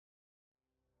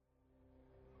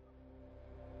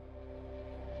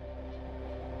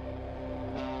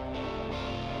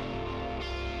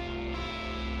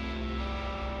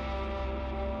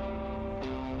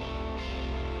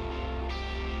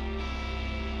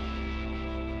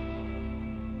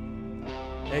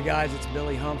Hey guys, it's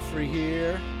Billy Humphrey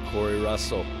here. Corey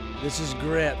Russell. This is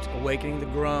Gripped, Awakening the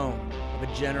Groan of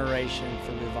a Generation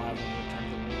for Revival and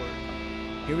Return to the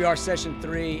Lord. Here we are, session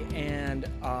 3, and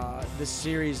this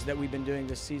series that we've been doing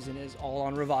this season is all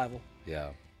on revival. Yeah.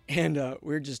 And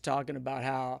we're just talking about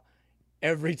how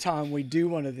every time we do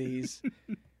one of these,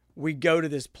 we go to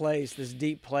this place, this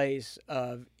deep place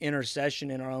of intercession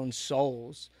in our own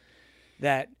souls,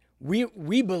 that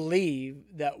we believe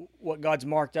that what God's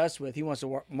marked us with, He wants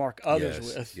to mark others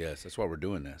with. Yes, that's why we're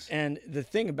doing this. And the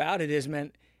thing about it is,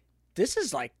 man, this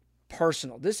is like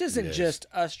personal. This isn't just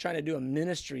us trying to do a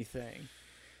ministry thing.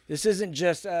 This isn't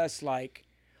just us like,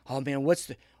 oh man, what's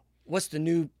the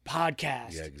new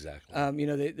podcast? Yeah,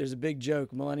 exactly. There's a big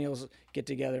joke. Millennials get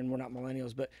together, and we're not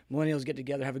millennials, but millennials get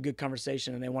together, have a good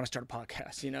conversation, and they want to start a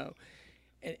podcast,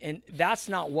 And that's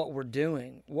not what we're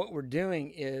doing. What we're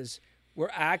doing is we're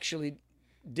actually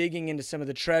digging into some of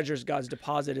the treasures God's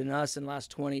deposited in us in the last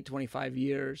 20, 25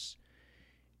 years,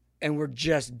 and we're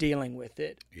just dealing with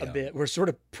it a bit. We're sort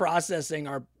of processing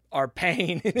our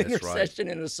pain and intercession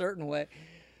in a certain way.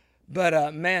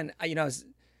 But, man, you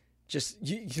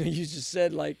just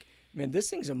said, like, man, this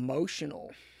thing's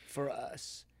emotional for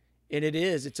us. And it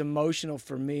is. It's emotional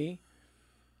for me.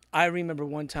 I remember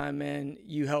one time, man,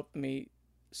 you helped me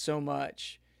so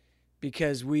much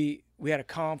because we had a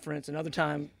conference. Another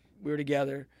time we were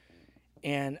together,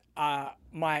 and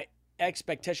my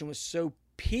expectation was so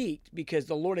peaked because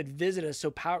the Lord had visited us so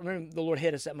powerful. Remember, the Lord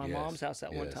hit us at my mom's house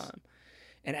that one time.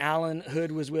 And Alan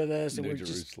Hood was with us, and we were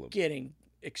just getting,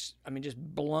 just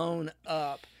blown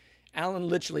up. Alan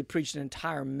literally preached an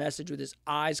entire message with his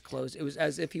eyes closed. It was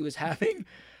as if he was having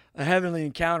a heavenly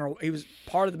encounter. He was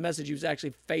part of the message. He was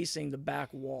actually facing the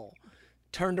back wall,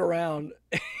 turned around.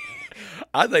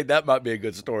 I think that might be a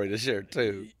good story to share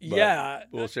too. Yeah.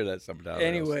 We'll share that sometime.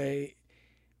 Anyway,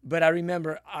 but I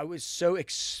remember I was so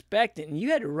expectant, and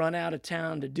you had to run out of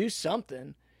town to do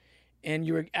something, and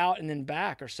you were out and then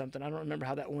back or something. I don't remember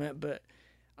how that went, but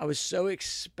I was so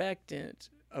expectant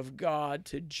of God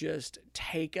to just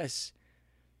take us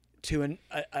to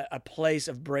a place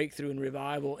of breakthrough and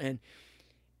revival, and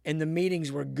the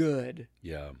meetings were good.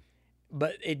 Yeah.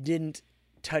 But it didn't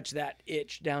touch that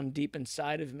itch down deep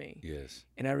inside of me. Yes.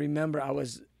 And I remember I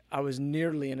was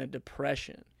nearly in a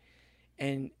depression,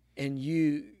 and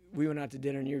we went out to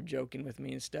dinner, and you're joking with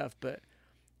me and stuff, but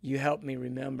you helped me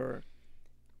remember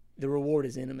the reward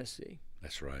is intimacy.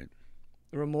 That's right.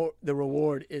 The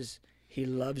reward is He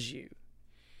loves you.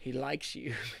 He likes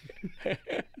you.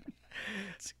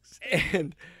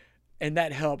 and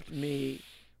that helped me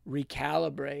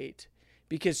recalibrate,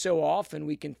 because so often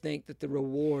we can think that the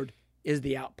reward is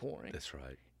the outpouring. That's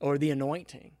right. Or the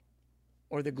anointing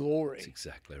or the glory. That's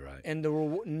exactly right. And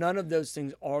none of those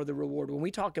things are the reward. When we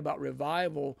talk about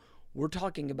revival, we're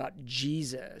talking about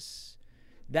Jesus.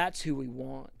 That's who we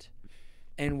want.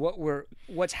 And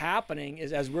what's happening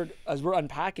is as we're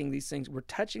unpacking these things, we're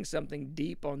touching something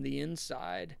deep on the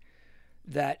inside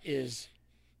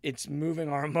it's moving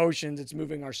our emotions, it's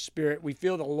moving our spirit. We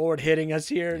feel the Lord hitting us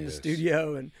here in the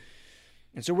studio, and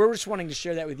so we're just wanting to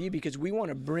share that with you because we want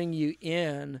to bring you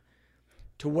in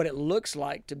to what it looks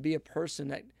like to be a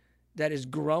person that is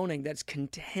groaning, that's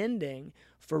contending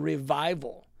for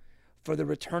revival, for the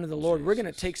return of the Lord. Jesus. We're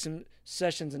going to take some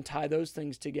sessions and tie those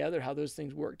things together, how those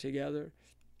things work together.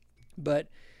 But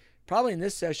probably in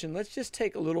this session, let's just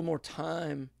take a little more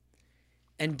time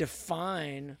and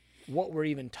define what we're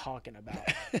even talking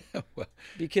about.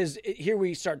 Because here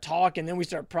we start talking, then we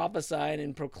start prophesying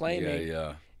and proclaiming.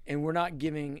 Yeah. And we're not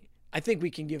giving, I think we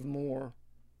can give more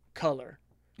color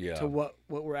to what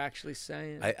we're actually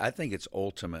saying. I think it's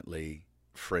ultimately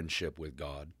friendship with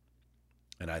God.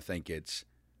 And I think it's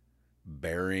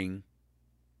bearing.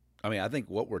 I think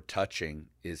what we're touching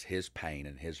is His pain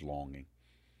and His longing.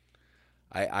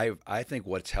 I think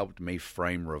what's helped me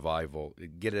frame revival,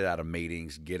 get it out of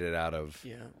meetings, get it out of.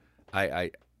 Yeah.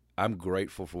 I'm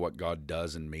grateful for what God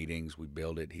does in meetings. We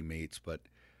build it, He meets, but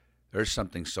there's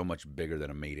something so much bigger than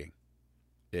a meeting.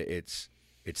 It's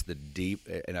the deep,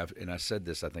 and I said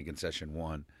this I think in session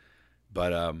 1,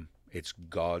 but it's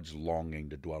God's longing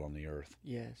to dwell on the earth.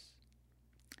 Yes.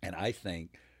 And I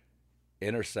think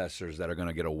intercessors that are going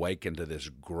to get awakened to this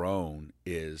groan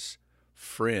is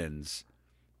friends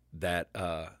that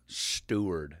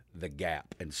steward the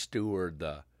gap and steward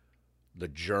the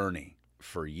journey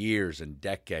for years and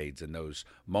decades, and those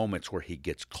moments where He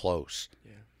gets close.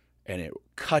 Yeah. And it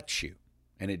cuts you,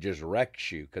 and it just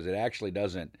wrecks you, because it actually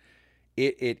doesn't.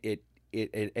 It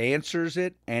answers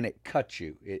it, and it cuts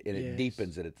you, and it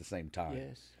deepens it at the same time.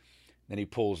 Yes. Then He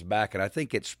pulls back, and I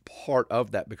think it's part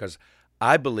of that, because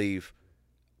I believe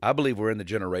I believe we're in the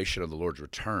generation of the Lord's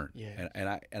return. Yeah.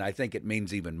 And I think it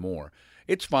means even more.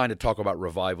 It's fine to talk about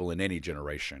revival in any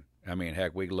generation. I mean,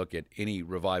 heck, we look at any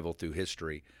revival through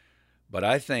history. But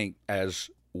I think as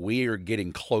we are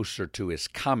getting closer to his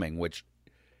coming, which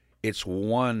it's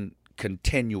one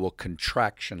continual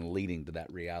contraction leading to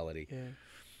that reality. Yeah.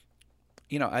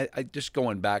 You know, I just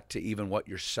going back to even what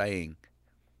you're saying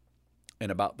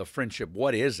and about the friendship,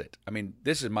 what is it? I mean,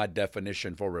 this is my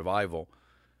definition for revival.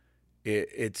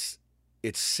 It's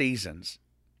seasons.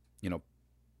 You know,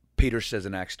 Peter says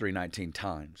in Acts 3:19,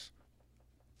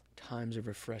 times of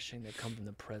refreshing that come from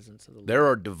the presence of the Lord. There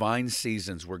are divine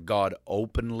seasons where God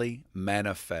openly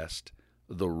manifests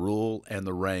the rule and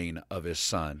the reign of his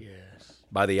Son. Yes.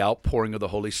 By the outpouring of the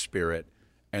Holy Spirit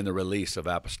and the release of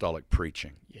apostolic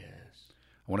preaching. Yes.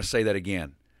 I want to say that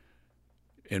again.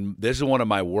 And this is one of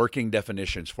my working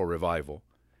definitions for revival.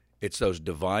 It's those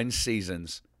divine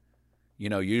seasons, you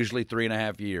know, usually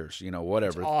 3.5 years, you know,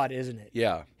 whatever. It's odd, isn't it?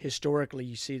 Yeah. Historically,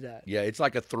 you see that. Yeah, it's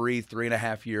like a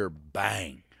 3.5 year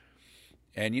bang.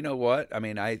 And you know what? I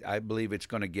mean, I believe it's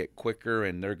going to get quicker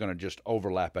and they're going to just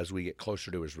overlap as we get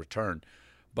closer to his return.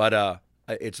 But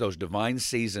it's those divine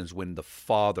seasons when the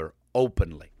Father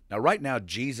openly. Now, right now,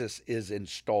 Jesus is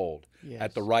installed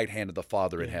at the right hand of the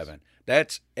Father in heaven.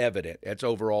 That's evident. That's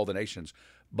over all the nations.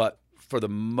 But for the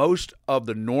most of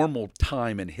the normal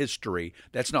time in history,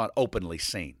 that's not openly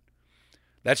seen.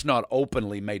 That's not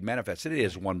openly made manifest. It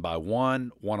is one by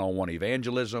one, one-on-one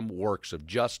evangelism, works of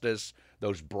justice,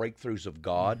 those breakthroughs of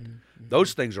God. Mm-hmm.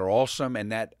 Those things are awesome,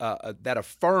 and that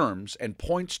affirms and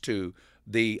points to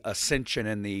the ascension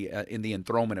and the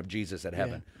enthronement of Jesus at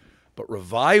heaven. Yeah. But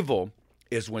revival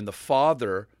is when the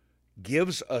Father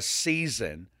gives a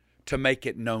season to make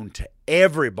it known to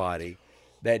everybody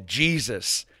that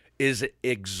Jesus is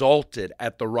exalted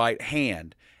at the right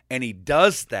hand, and he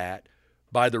does that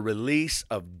by the release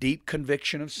of deep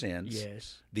conviction of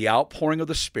sins, the outpouring of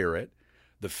the Spirit,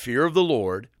 the fear of the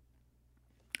Lord,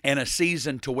 and a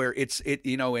season to where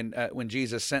when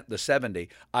Jesus sent the 70,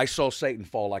 I saw Satan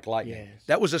fall like lightning. Yes.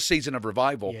 That was a season of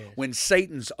revival when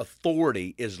Satan's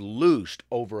authority is loosed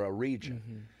over a region.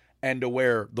 Mm-hmm. And to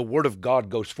where the word of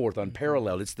God goes forth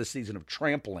unparalleled. Mm-hmm. It's the season of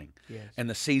trampling and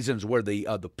the seasons where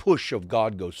the push of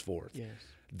God goes forth. Yes.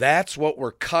 That's what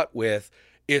we're cut with,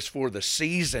 is for the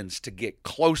seasons to get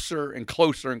closer and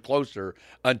closer and closer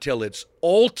until it's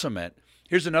ultimate.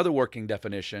 Here's another working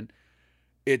definition.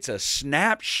 It's a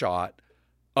snapshot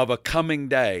of a coming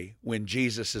day when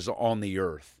Jesus is on the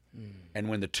earth and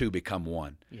when the two become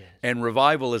one. Yes. And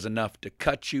revival is enough to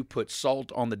cut you, put salt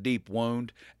on the deep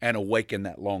wound, and awaken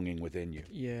that longing within you.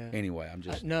 Yeah. Anyway, I'm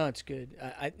just... no, it's good.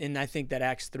 I think that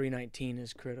Acts 3:19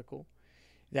 is critical.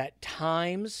 That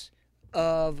times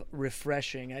of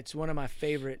refreshing, it's one of my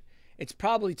favorite... It's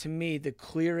probably, to me, the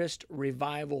clearest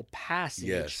revival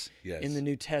passage in the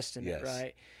New Testament,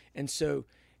 right? And so...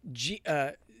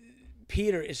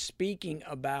 Peter is speaking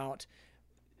about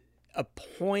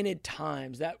appointed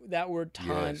times. That word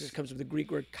times comes from the Greek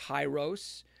word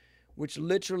kairos, which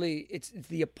literally it's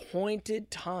the appointed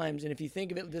times. And if you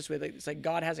think of it this way, it's like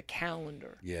God has a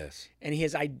calendar. Yes. And he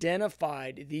has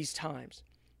identified these times,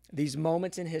 these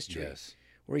moments in history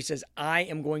where he says,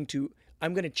 I'm going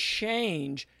to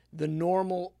change the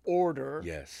normal order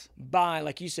by,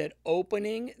 like you said,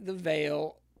 opening the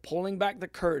veil, pulling back the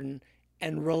curtain,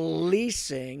 and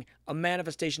releasing a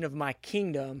manifestation of my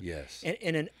kingdom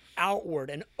in an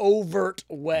outward, an overt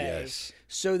way,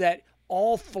 so that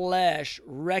all flesh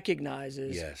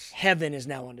recognizes heaven is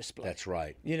now on display. That's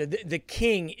right. You know, the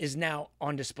king is now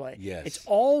on display. Yes. It's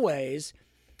always,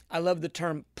 I love the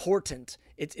term portent.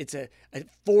 It's a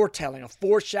foretelling, a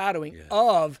foreshadowing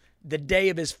of the day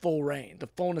of his full reign, the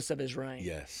fullness of his reign.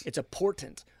 Yes. It's a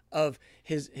portent of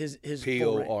his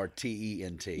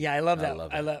Portent. Yeah, I love that.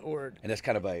 I love that word. And that's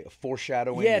kind of a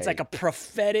foreshadowing. Yeah, it's like a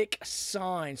prophetic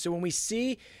sign. So when we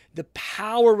see the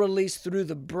power released through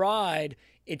the bride,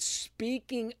 it's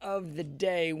speaking of the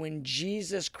day when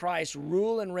Jesus Christ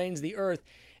rule and reigns the earth,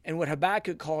 and what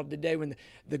Habakkuk called the day when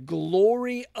the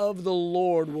glory of the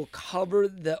Lord will cover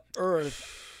the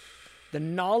earth. The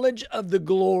knowledge of the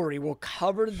glory will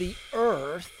cover the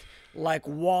earth like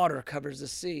water covers the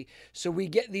sea. So we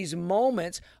get these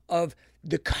moments of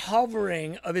the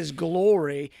covering of his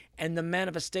glory and the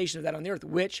manifestation of that on the earth,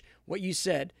 which, what you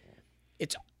said,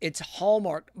 it's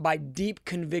hallmarked by deep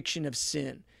conviction of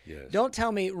sin. Yes. Don't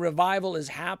tell me revival is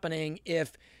happening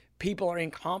if people are in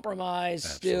compromise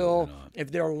still, if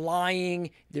they're lying,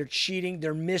 they're cheating,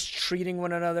 they're mistreating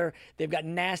one another, they've got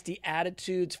nasty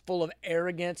attitudes full of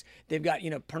arrogance, they've got,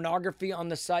 pornography on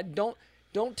the side.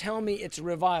 don't tell me it's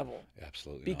revival.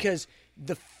 Absolutely. Because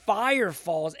the fire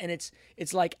falls, and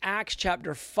it's like Acts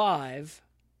chapter 5,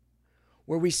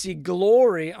 where we see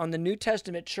glory on the New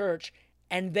Testament church,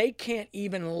 and they can't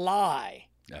even lie.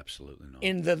 Absolutely not.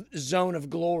 In the zone of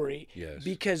glory. Yes.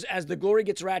 Because as the glory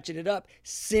gets ratcheted up,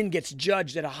 sin gets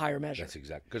judged at a higher measure. That's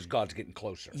exactly, because God's getting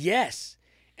closer. Yes.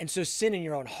 And so sin in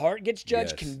your own heart gets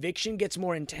judged, Yes. conviction gets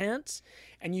more intense,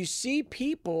 and you see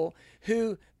people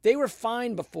who, they were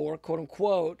fine before, quote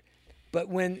unquote, but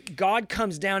when God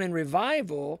comes down in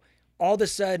revival, all of a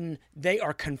sudden they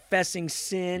are confessing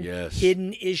sin, Yes.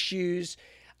 hidden issues.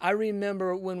 I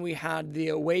remember when we had the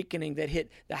awakening that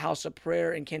hit the House of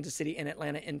Prayer in Kansas City and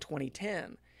Atlanta in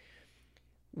 2010.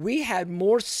 We had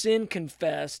more sin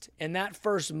confessed in that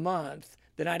first month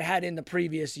than I'd had in the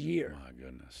previous year. My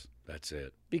goodness. That's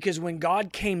it. Because when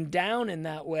God came down in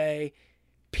that way,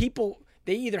 people,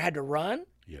 they either had to run,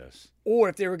 Yes. or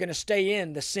if they were going to stay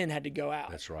in, the sin had to go out.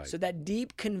 That's right. So that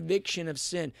deep conviction of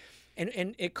sin,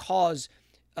 and it caused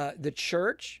the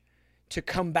church to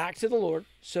come back to the Lord.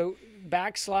 So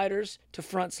backsliders to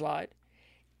front slide.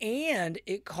 And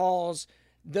it calls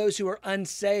those who are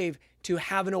unsaved to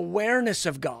have an awareness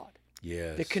of God.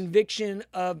 Yes. The conviction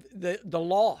of the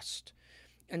lost.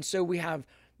 And so we have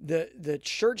the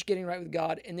church getting right with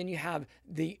God, and then you have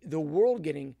the world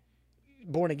getting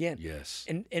born again. Yes.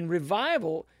 And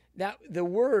revival, that the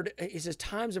word, it says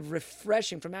times of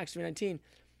refreshing from Acts 3:19.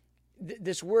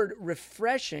 This word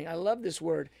refreshing, I love this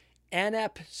word,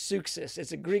 anapsuxis.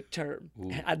 It's a Greek term.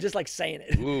 Ooh. I just like saying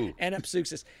it. Ooh.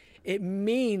 Anapsuxis. It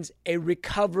means a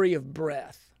recovery of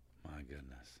breath. My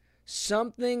goodness.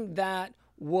 Something that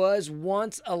was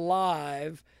once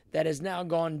alive that has now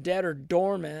gone dead or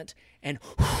dormant, and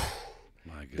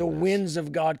My goodness. the winds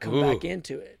of God come Ooh. back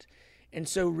into it. And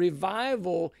so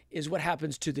revival is what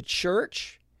happens to the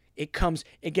church. It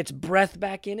gets breath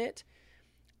back in it.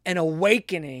 And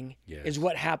awakening Yes. is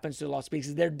what happens to the lost,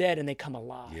 because they're dead and they come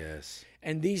alive. Yes.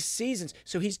 And these seasons,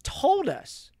 so he's told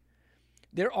us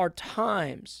there are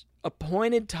times,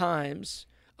 appointed times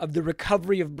of the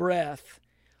recovery of breath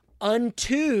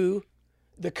unto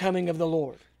the coming of the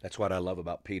Lord. That's what I love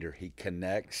about Peter. He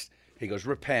connects. He goes,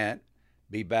 repent,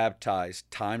 be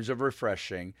baptized, times of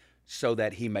refreshing, so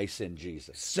that he may send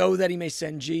Jesus. So that he may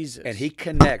send Jesus. And he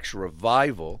connects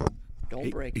revival. Don't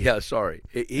break it. Yeah, sorry.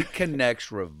 He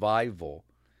connects revival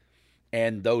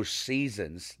and those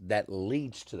seasons that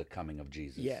leads to the coming of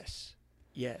Jesus. Yes.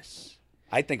 Yes.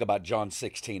 I think about John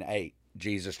 16:8,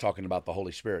 Jesus talking about the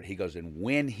Holy Spirit. He goes, and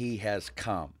when he has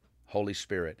come, Holy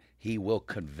Spirit, he will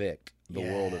convict the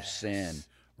world of sin,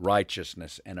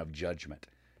 righteousness, and of judgment.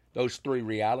 Those three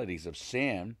realities of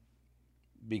sin,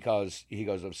 because he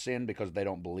goes of sin because they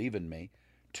don't believe in me.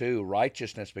 2,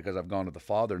 righteousness because I've gone to the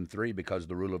Father. And 3, because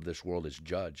the ruler of this world is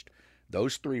judged.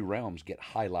 Those three realms get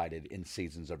highlighted in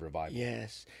seasons of revival.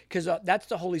 Yes. Because that's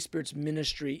the Holy Spirit's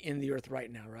ministry in the earth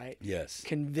right now, right? Yes.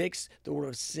 Convicts the world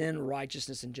of sin,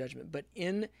 righteousness, and judgment. But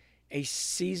in a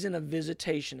season of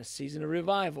visitation, a season of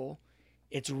revival,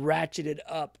 it's ratcheted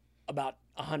up about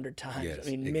 100 times. Yes,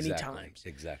 I mean, many times.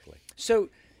 Exactly. So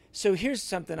here's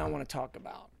something I want to talk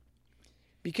about,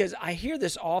 because I hear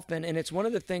this often, and it's one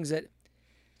of the things that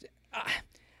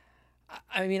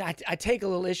I take a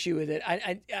little issue with it.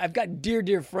 I've got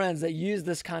dear friends that use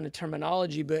this kind of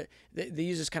terminology, but they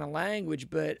use this kind of language,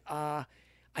 but I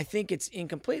think it's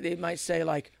incomplete. They might say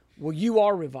like, well, you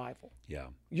are revival. Yeah.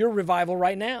 You're revival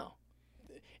right now.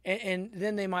 And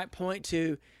then they might point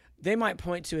to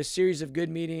a series of good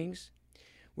meetings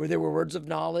where there were words of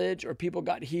knowledge or people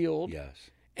got healed. Yes.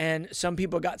 And some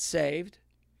people got saved.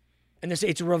 And they say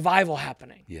it's a revival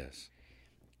happening. Yes.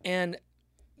 And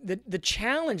the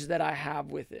challenge that I have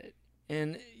with it,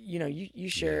 and you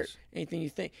share Yes. anything you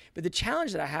think, but the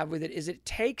challenge that I have with it is it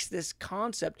takes this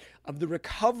concept of the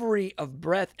recovery of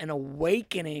breath and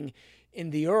awakening in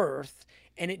the earth,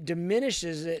 and it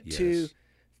diminishes it to Yes.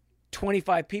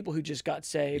 25 people who just got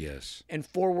saved Yes. and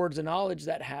 4 words of knowledge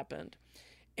that happened.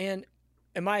 And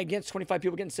am I against 25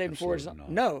 people getting saved and 4 words of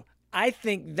Absolutely knowledge? No. I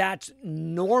think that's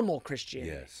normal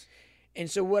Christianity. Yes. And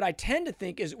so what I tend to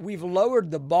think is we've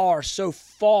lowered the bar so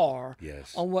far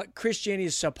Yes. on what Christianity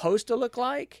is supposed to look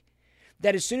like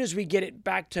that as soon as we get it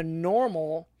back to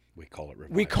normal, We call it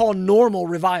revival. we call normal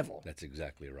revival. That's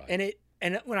exactly right.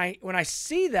 And when I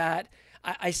see that,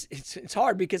 it's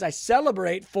hard because I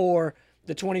celebrate for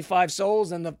the 25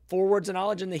 souls and the 4 words of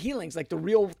knowledge and the healings, like the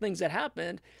real things that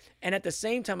happened. And at the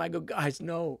same time, I go, guys,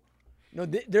 no,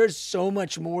 there's so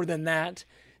much more than that.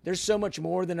 There's so much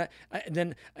more than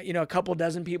a couple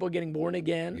dozen people getting born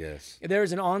again. Yes.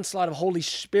 There's an onslaught of Holy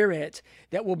Spirit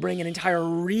that will bring an entire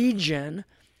region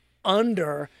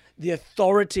under the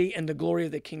authority and the glory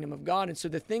of the kingdom of God. And so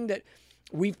the thing that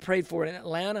we've prayed for in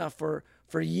Atlanta for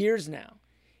years now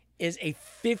is a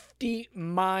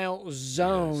 50-mile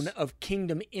zone of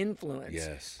kingdom influence,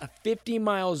 Yes. a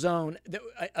 50-mile zone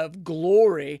of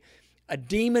glory, a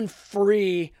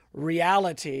demon-free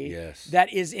reality Yes.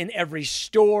 that is in every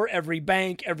store, every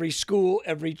bank, every school,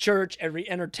 every church, every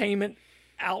entertainment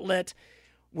outlet,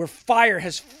 where fire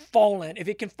has fallen. If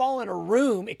it can fall in a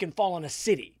room, it can fall in a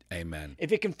city. Amen.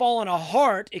 If it can fall on a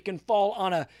heart, it can fall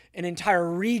on an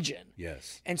entire region.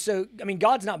 Yes. And so, I mean,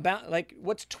 God's not bound, like,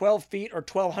 what's 12 feet or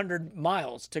 1,200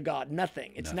 miles to God?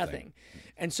 Nothing. It's nothing.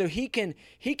 And so he can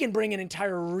bring an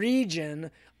entire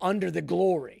region under the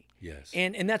glory. Yes.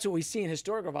 And that's what we see in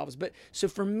historic revivals. But so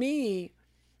for me,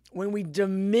 when we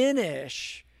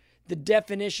diminish the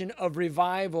definition of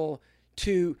revival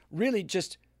to really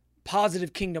just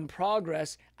positive kingdom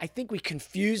progress, I think we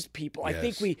confuse people. Yes.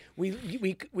 I think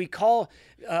we call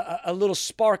a little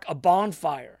spark a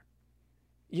bonfire.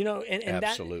 You know, and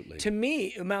Absolutely. that to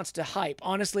me amounts to hype.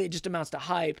 Honestly, it just amounts to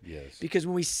hype. Yes. Because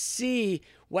when we see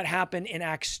what happened in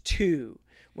Acts 2,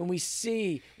 when we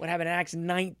see what happened in Acts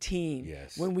 19,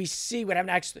 Yes. when we see what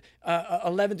happened in Acts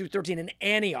 11 through 13 in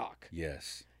Antioch,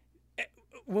 Yes.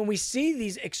 when we see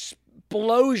these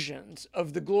explosions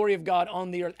of the glory of God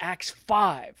on the earth, Acts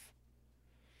 5,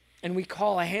 and we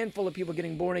call a handful of people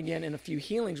getting born again and a few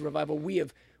healings revival,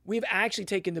 we've actually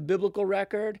taken the biblical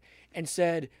record and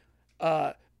said,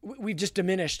 we've just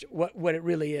diminished what it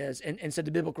really is, and said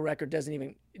the biblical record doesn't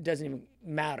even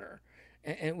matter,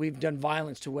 and we've done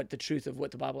violence to what the truth of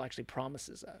what the Bible actually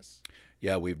promises us.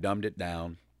 Yeah, we've dumbed it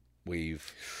down.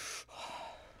 We've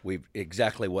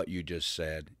exactly what you just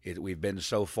said. We've been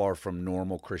so far from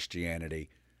normal Christianity.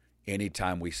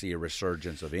 Anytime we see a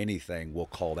resurgence of anything, we'll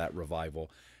call that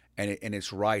revival. And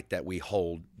it's right that we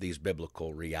hold these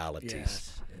biblical realities.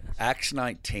 Yes. Acts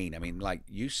 19, I mean, like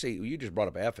you just brought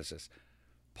up Ephesus.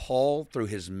 Paul, through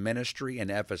his ministry in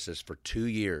Ephesus for 2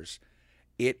 years,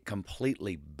 it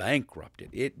completely bankrupted.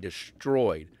 It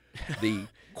destroyed the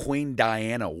Queen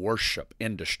Diana worship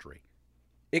industry.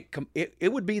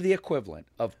 It would be the equivalent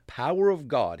of Power of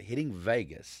God hitting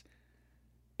Vegas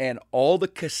and all the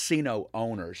casino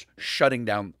owners shutting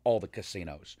down all the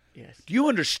casinos. Yes. Do you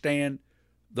understand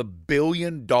the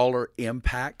billion-dollar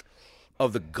impact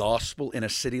of the gospel in a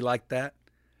city like that?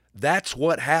 That's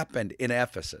what happened in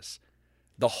Ephesus.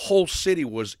 The whole city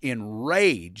was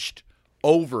enraged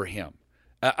over him,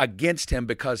 against him,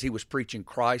 because he was preaching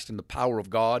Christ and the power of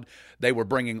God. They were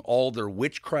bringing all their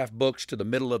witchcraft books to the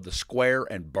middle of the square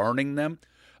and burning them.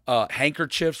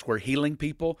 Handkerchiefs were healing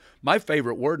people. My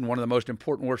favorite word, and one of the most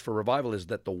important words for revival, is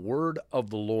that the word of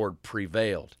the Lord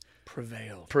prevailed.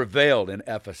 Prevailed in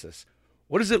Ephesus.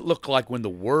 What does it look like when the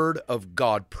word of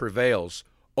God prevails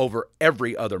over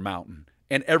every other mountain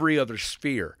and every other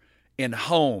sphere, in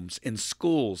homes, in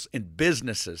schools, in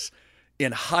businesses,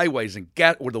 in highways, and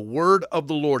where the word of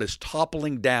the Lord is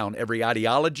toppling down every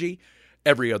ideology,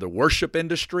 every other worship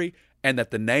industry, and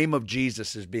that the name of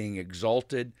Jesus is being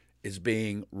exalted, is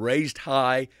being raised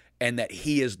high, and that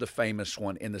he is the famous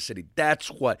one in the city. That's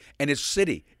what, and it's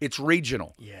city, it's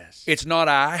regional. Yes. It's not,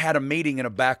 I had a meeting in a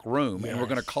back room and we're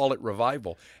going to call it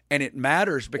revival. And it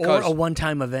matters because... Or a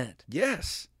one-time event.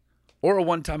 Yes. Or a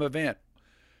one-time event.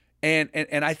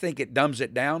 And I think it dumbs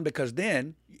it down, because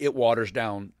then it waters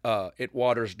down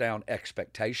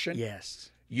expectation.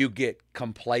 Yes. You get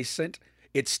complacent.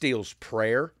 It steals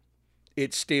prayer.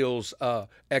 It steals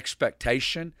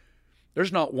expectation.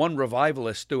 There's not one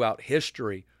revivalist throughout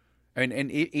history, and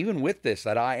even with this,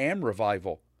 that I am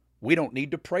revival, we don't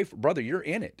need to pray for, brother, you're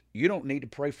in it. You don't need to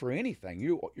pray for anything.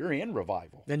 You're in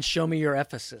revival. Then show me your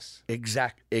Ephesus.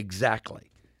 Exactly.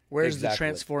 Where's the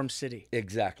transformed city?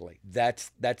 Exactly. That's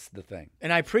the thing.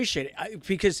 And I appreciate it,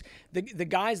 because the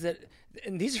guys that,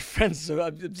 and these are friends,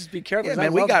 so just be careful. Yeah,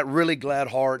 man, we got really glad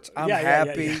hearts. I'm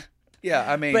happy.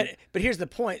 Yeah, I mean. But here's the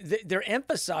point. They're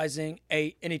emphasizing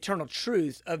an eternal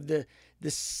truth of the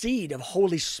seed of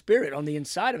Holy Spirit on the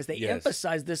inside of us. They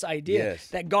emphasize this idea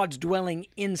that God's dwelling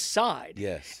inside.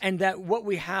 Yes. And that what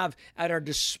we have at our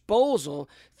disposal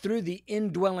through the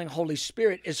indwelling Holy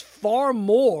Spirit is far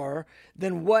more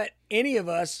than what any of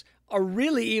us are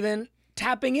really even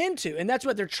tapping into. And that's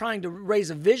what they're trying to raise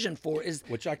a vision for, is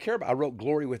which I care about. I wrote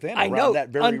Glory Within around that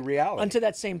very reality. Unto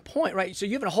that same point, right? So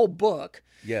you have a whole book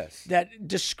that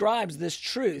describes this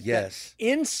truth. Yes. That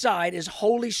inside is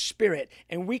Holy Spirit,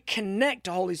 and we connect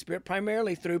to Holy Spirit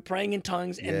primarily through praying in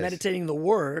tongues and meditating the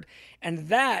Word, and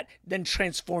that then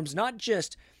transforms not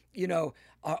just,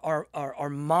 our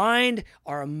mind,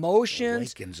 our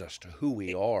emotions. Awakens us to who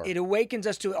we are. It awakens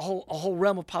us to a whole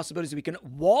realm of possibilities that we can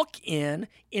walk in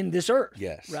this earth.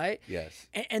 Yes. Right? Yes.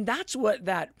 And that's what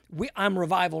I'm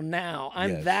revival now.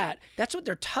 I'm Yes. that. That's what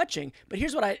they're touching. But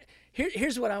here's what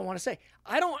I want to say.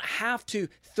 I don't have to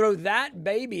throw that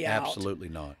baby out. Absolutely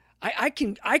not. I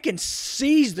can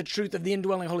seize the truth of the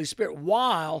indwelling Holy Spirit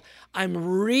while I'm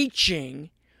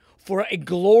reaching for a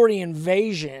glory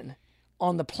invasion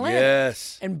on the planet.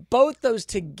 Yes. And both those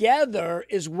together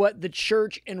is what the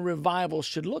church and revival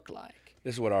should look like.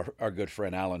 This is what our good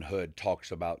friend Alan Hood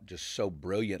talks about just so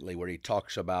brilliantly, where he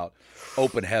talks about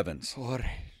open heavens.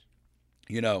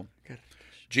 You know,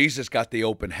 Jesus got the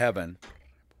open heaven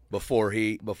before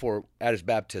at his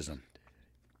baptism.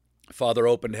 Father,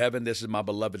 opened heaven, this is my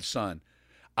beloved Son.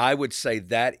 I would say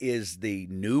that is the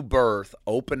new birth,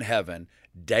 open heaven,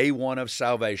 day one of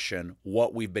salvation,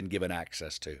 what we've been given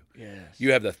access to. Yes.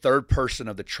 You have the third person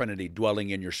of the Trinity dwelling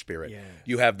in your spirit. Yes.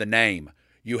 You have the name.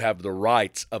 You have the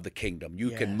rights of the kingdom.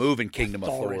 You can move in kingdom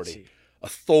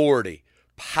authority,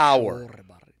 power.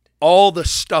 All the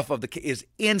stuff of the is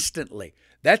instantly.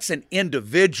 That's an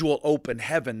individual open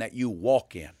heaven that you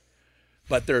walk in.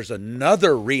 But there's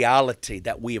another reality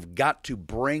that we have got to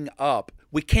bring up.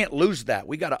 We can't lose that.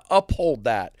 We got to uphold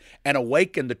that and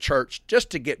awaken the church just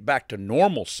to get back to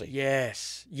normalcy.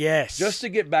 Yes. Yes. Just to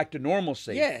get back to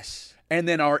normalcy. Yes. And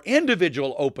then our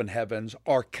individual open heavens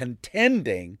are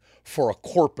contending for a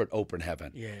corporate open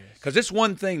heaven. Yes. Because it's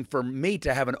one thing for me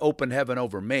to have an open heaven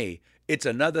over me. It's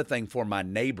another thing for my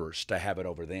neighbors to have it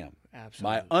over them. Absolutely.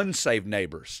 My unsaved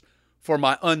neighbors. For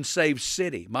my unsaved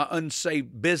city, my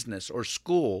unsaved business or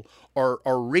school or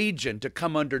region to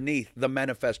come underneath the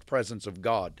manifest presence of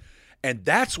God. And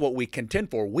that's what we contend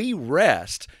for. We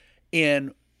rest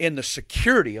in the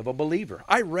security of a believer.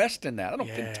 I rest in that. I don't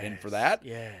contend for that.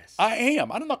 Yes. I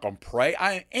am. I'm not going to pray.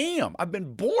 I am. I've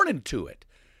been born into it.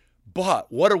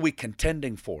 But what are we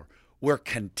contending for? We're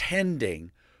contending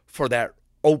for that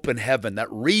open heaven, that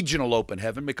regional open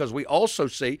heaven, because we also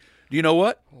see, do you know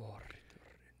what?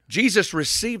 Jesus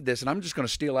received this, and I'm just going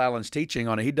to steal Alan's teaching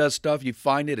on it. He does stuff, you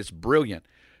find it, it's brilliant.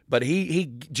 But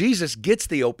Jesus gets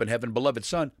the open heaven, beloved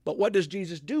Son. But what does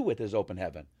Jesus do with his open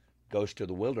heaven? Goes to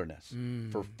the wilderness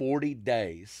for 40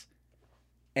 days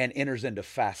and enters into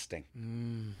fasting.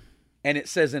 And it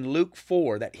says in Luke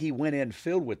 4 that he went in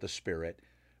filled with the Spirit,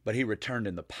 but he returned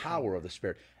in the power of the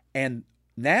Spirit. And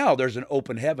now there's an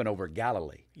open heaven over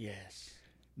Galilee. Yes.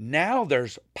 Now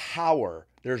there's power.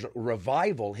 There's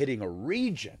revival hitting a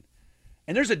region.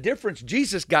 And there's a difference.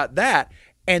 Jesus got that,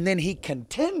 and then he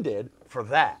contended for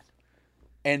that.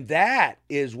 And that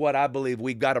is what I believe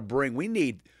we got to bring. We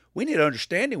need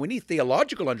understanding. We need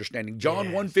theological understanding. John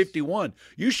 1:51,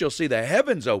 you shall see the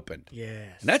heavens opened.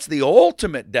 Yes. And that's the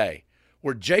ultimate day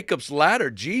where Jacob's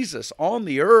ladder, Jesus on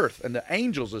the earth, and the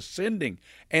angels ascending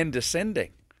and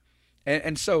descending.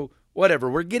 And so, whatever,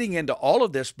 we're getting into all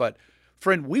of this, but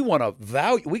friend, we want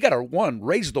to we got to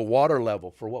raise the water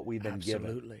level for what we've been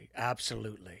given.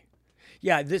 Absolutely.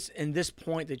 Yeah, this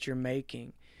point that you're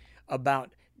making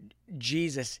about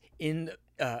Jesus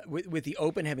with the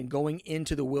open heaven going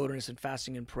into the wilderness and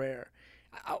fasting and prayer.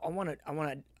 I want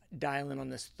to dial in on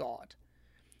this thought.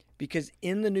 Because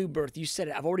in the new birth, you said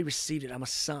it, I've already received it. I'm a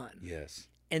son. Yes.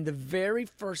 And the very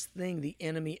first thing the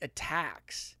enemy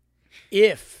attacks,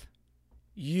 if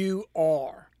you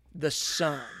are the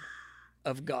son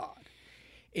of God.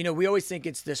 You know, we always think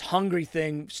it's this hungry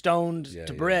thing, stoned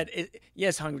to bread.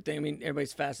 Yes, hungry thing. I mean,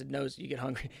 everybody's fasted knows you get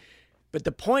hungry. But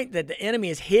the point that the enemy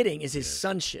is hitting is his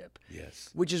sonship. Yes.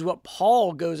 Which is what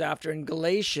Paul goes after in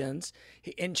Galatians.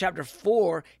 In chapter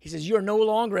 4, he says, you are no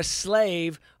longer a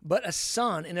slave, but a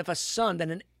son. And if a son,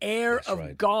 then an heir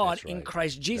of God in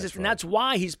Christ Jesus. And that's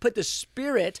why he's put the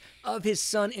spirit of his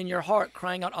son in your heart,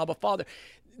 crying out, Abba, Father.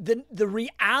 The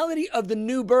reality of the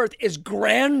new birth is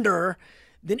grander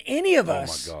than any of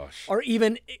us are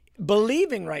even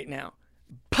believing right now.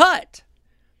 But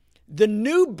the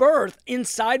new birth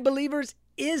inside believers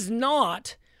is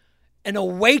not an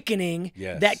awakening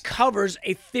that covers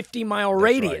a 50-mile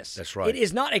radius. That's right. It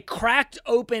is not a cracked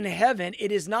open heaven.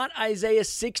 It is not Isaiah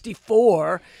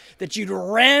 64 that you'd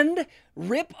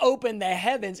rip open the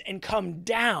heavens and come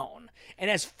down.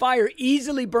 And as fire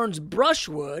easily burns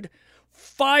brushwood,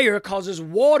 fire causes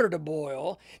water to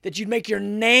boil, that you'd make your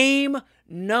name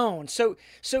known. So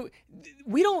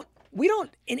we don't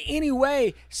in any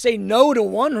way say no to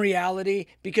one reality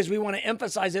because we want to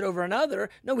emphasize it over another.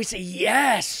 No, we say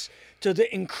yes to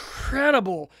the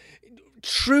incredible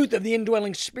truth of the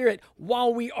indwelling Spirit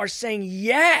while we are saying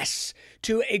yes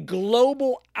to a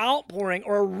global outpouring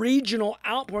or a regional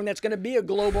outpouring that's going to be a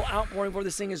global outpouring before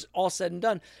this thing is all said and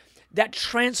done, that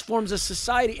transforms a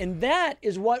society. And that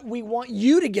is what we want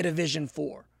you to get a vision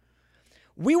for.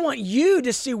 We want you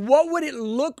to see what would it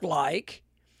look like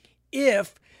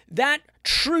if that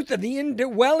truth of the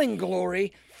indwelling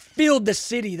glory filled the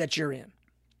city that you're in.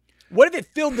 What if it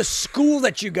filled the school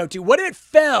that you go to? What if it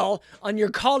fell on your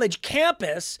college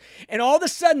campus and all of a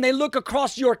sudden they look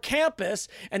across your campus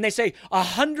and they say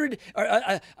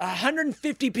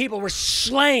 150 people were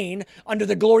slain under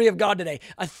the glory of God today.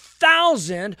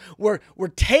 1,000 were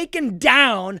taken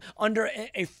down under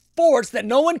a force that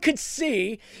no one could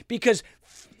see because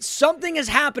something has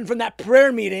happened from that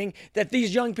prayer meeting that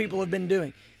these young people have been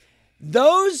doing.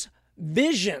 Those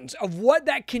visions of what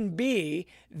that can be,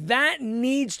 that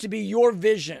needs to be your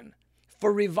vision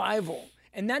for revival.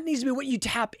 And that needs to be what you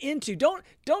tap into.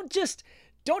 Don't just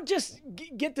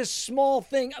get this small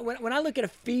thing. When I look at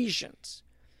Ephesians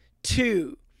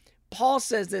 2, Paul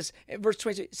says this at verse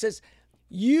 22. It says,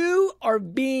 you are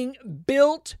being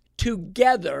built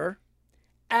together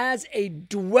as a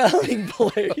dwelling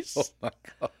place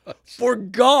for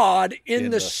God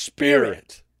in the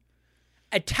Spirit.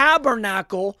 A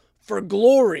tabernacle for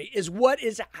glory is what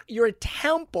is, you're a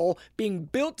temple being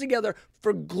built together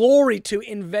for glory to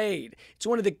invade. It's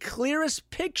one of the clearest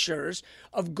pictures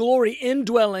of glory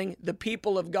indwelling the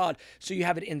people of God. So you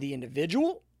have it in the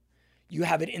individual, you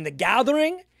have it in the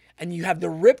gathering, and you have the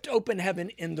ripped open heaven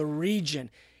in the region.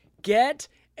 Get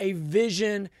a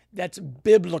vision that's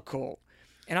biblical.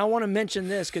 And I want to mention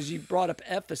this because you brought up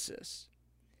Ephesus.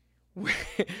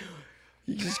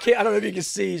 You just can't, I don't know if you can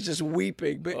see, he's just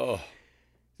weeping, but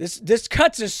this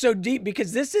cuts us so deep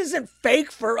because this isn't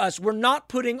fake for us. We're not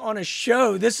putting on a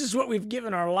show. This is what we've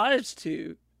given our lives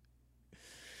to.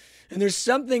 And there's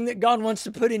something that God wants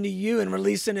to put into you and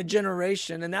release in a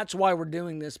generation, and that's why we're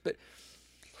doing this. But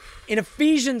in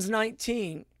Acts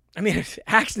 19,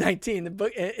 the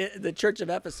book, the church of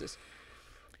Ephesus,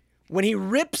 when he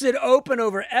rips it open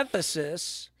over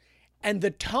Ephesus, and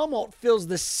the tumult fills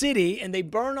the city and they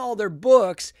burn all their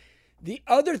books, the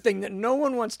other thing that no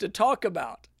one wants to talk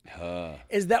about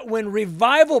is that when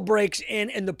revival breaks in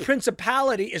and the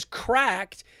principality is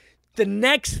cracked, the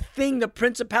next thing the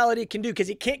principality can do, because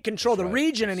he can't control the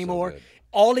region anymore,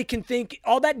 all he can think,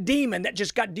 all that demon that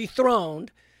just got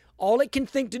dethroned, all it can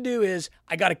think to do is,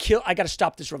 I got to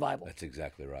stop this revival. That's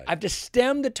exactly right. I have to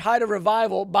stem the tide of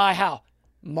revival by how?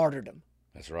 Martyrdom.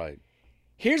 That's right.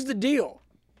 Here's the deal.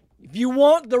 If you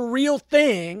want the real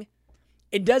thing,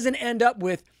 it doesn't end up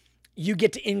with you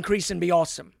get to increase and be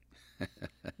awesome.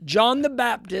 John the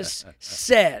Baptist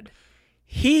said,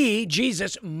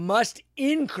 Jesus, must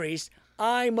increase,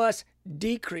 I must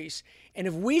decrease. And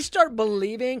if we start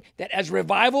believing that as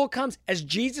revival comes, as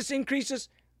Jesus increases,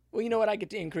 well, you know what? I get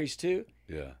to increase too.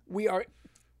 Yeah. We are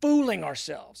fooling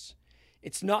ourselves.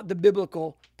 It's not the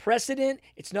biblical precedent.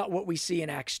 It's not what we see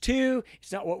in Acts 2.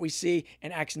 It's not what we see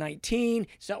in Acts 19.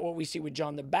 It's not what we see with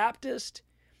John the Baptist.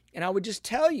 And I would just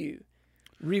tell you,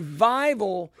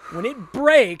 revival, when it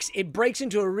breaks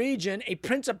into a region, a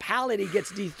principality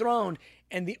gets dethroned,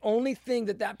 and the only thing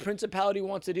that principality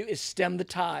wants to do is stem the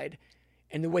tide.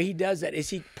 And the way he does that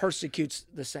is he persecutes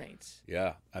the saints.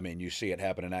 Yeah. I mean, you see it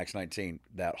happen in Acts 19.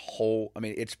 That whole,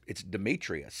 it's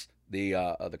Demetrius. The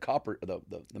copper, the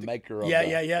maker of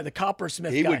the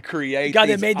coppersmith. He guy. would create the guy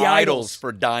these that made the idols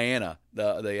for Diana,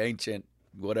 the ancient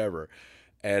whatever,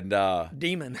 and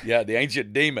demon. Yeah, the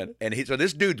ancient demon. And so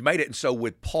this dude's made it. And so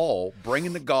with Paul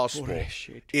bringing the gospel,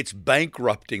 it's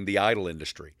bankrupting the idol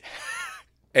industry.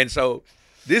 And so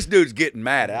this dude's getting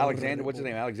mad. Alexander, what's his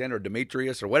name? Alexander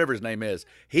Demetrius or whatever his name is.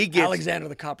 He gets Alexander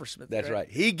the coppersmith. That's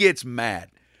right. He gets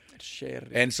mad. Share.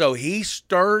 And so he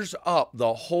stirs up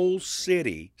the whole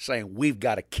city saying, we've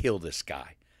got to kill this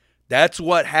guy. That's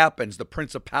what happens. The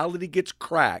principality gets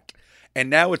cracked, and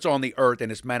now it's on the earth,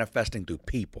 and it's manifesting through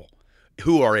people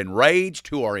who are enraged,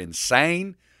 who are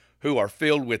insane, who are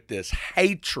filled with this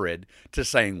hatred to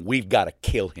saying, we've got to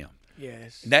kill him.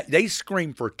 Yes. They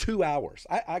scream for 2 hours.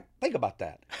 I think about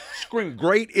that. Scream,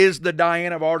 great is the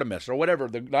Diana of Artemis, or whatever,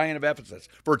 the Diana of Ephesus,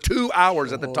 for 2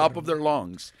 hours at the top of their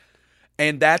lungs.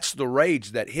 And that's the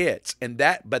rage that hits. And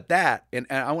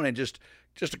I want to just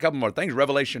a couple more things.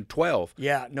 Revelation 12.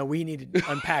 Yeah, no, we need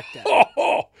to unpack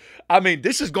that.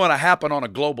 This is going to happen on a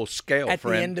global scale, At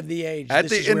friend. the end of the age. At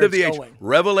the end of the age.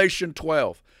 Revelation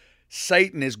 12.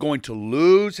 Satan is going to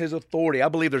lose his authority. I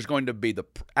believe there's going to be the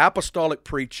apostolic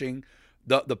preaching,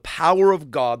 the power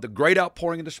of God, the great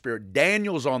outpouring of the Spirit.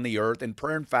 Daniel's on the earth in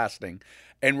prayer and fasting,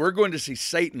 and we're going to see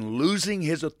Satan losing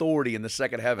his authority in the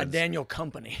second A heavens. Daniel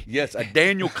company. Yes, a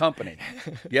Daniel company.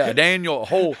 Yeah, a Daniel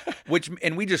whole,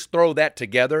 and we just throw that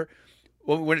together.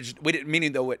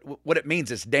 Meaning though, what it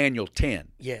means is Daniel 10.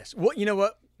 Yes. Well, you know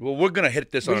what? Well, we're going to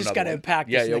hit this We on just another gotta one. unpack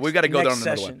Yeah, this yeah, next- we got to go next down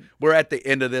another session. one. We're at the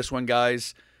end of this one,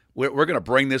 guys. We're going to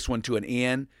bring this one to an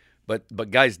end. But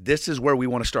guys, this is where we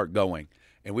want to start going.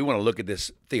 And we want to look at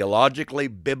this theologically,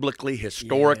 biblically,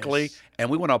 historically, Yes. and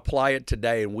we want to apply it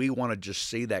today. And we want to just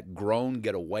see that groan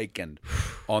get awakened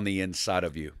on the inside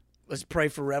of you. Let's pray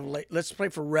for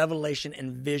revelation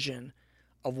and vision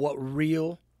of what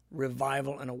real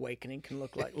revival and awakening can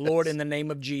look like. Lord, in the name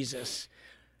of Jesus,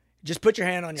 just put your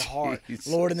hand on your heart. Jesus.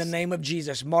 Lord, in the name of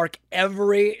Jesus, mark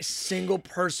every single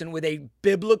person with a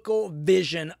biblical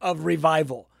vision of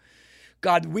revival.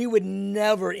 God, we would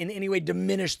never in any way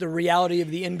diminish the reality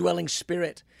of the indwelling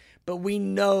Spirit, but we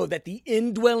know that the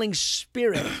indwelling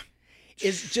Spirit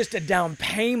is just a down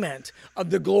payment of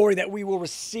the glory that we will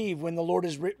receive when the Lord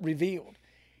is revealed.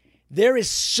 There is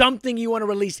something you want to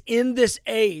release in this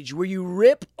age where you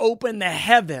rip open the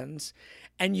heavens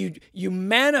and you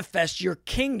manifest your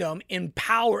kingdom in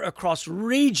power across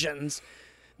regions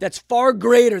that's far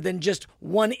greater than just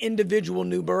one individual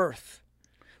new birth.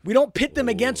 We don't pit them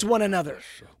against one another.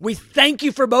 We thank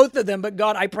you for both of them, but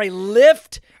God, I pray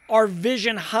lift our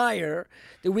vision higher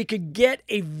that we could get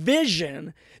a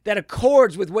vision that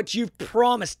accords with what you've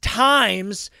promised,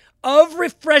 times of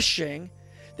refreshing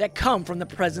that come from the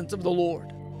presence of the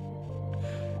Lord.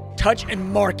 Touch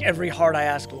and mark every heart, I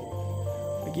ask,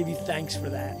 Lord. We give you thanks for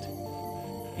that.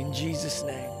 In Jesus'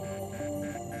 name.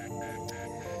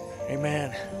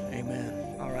 Amen.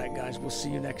 Amen. All right, guys, we'll see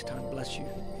you next time. Bless you.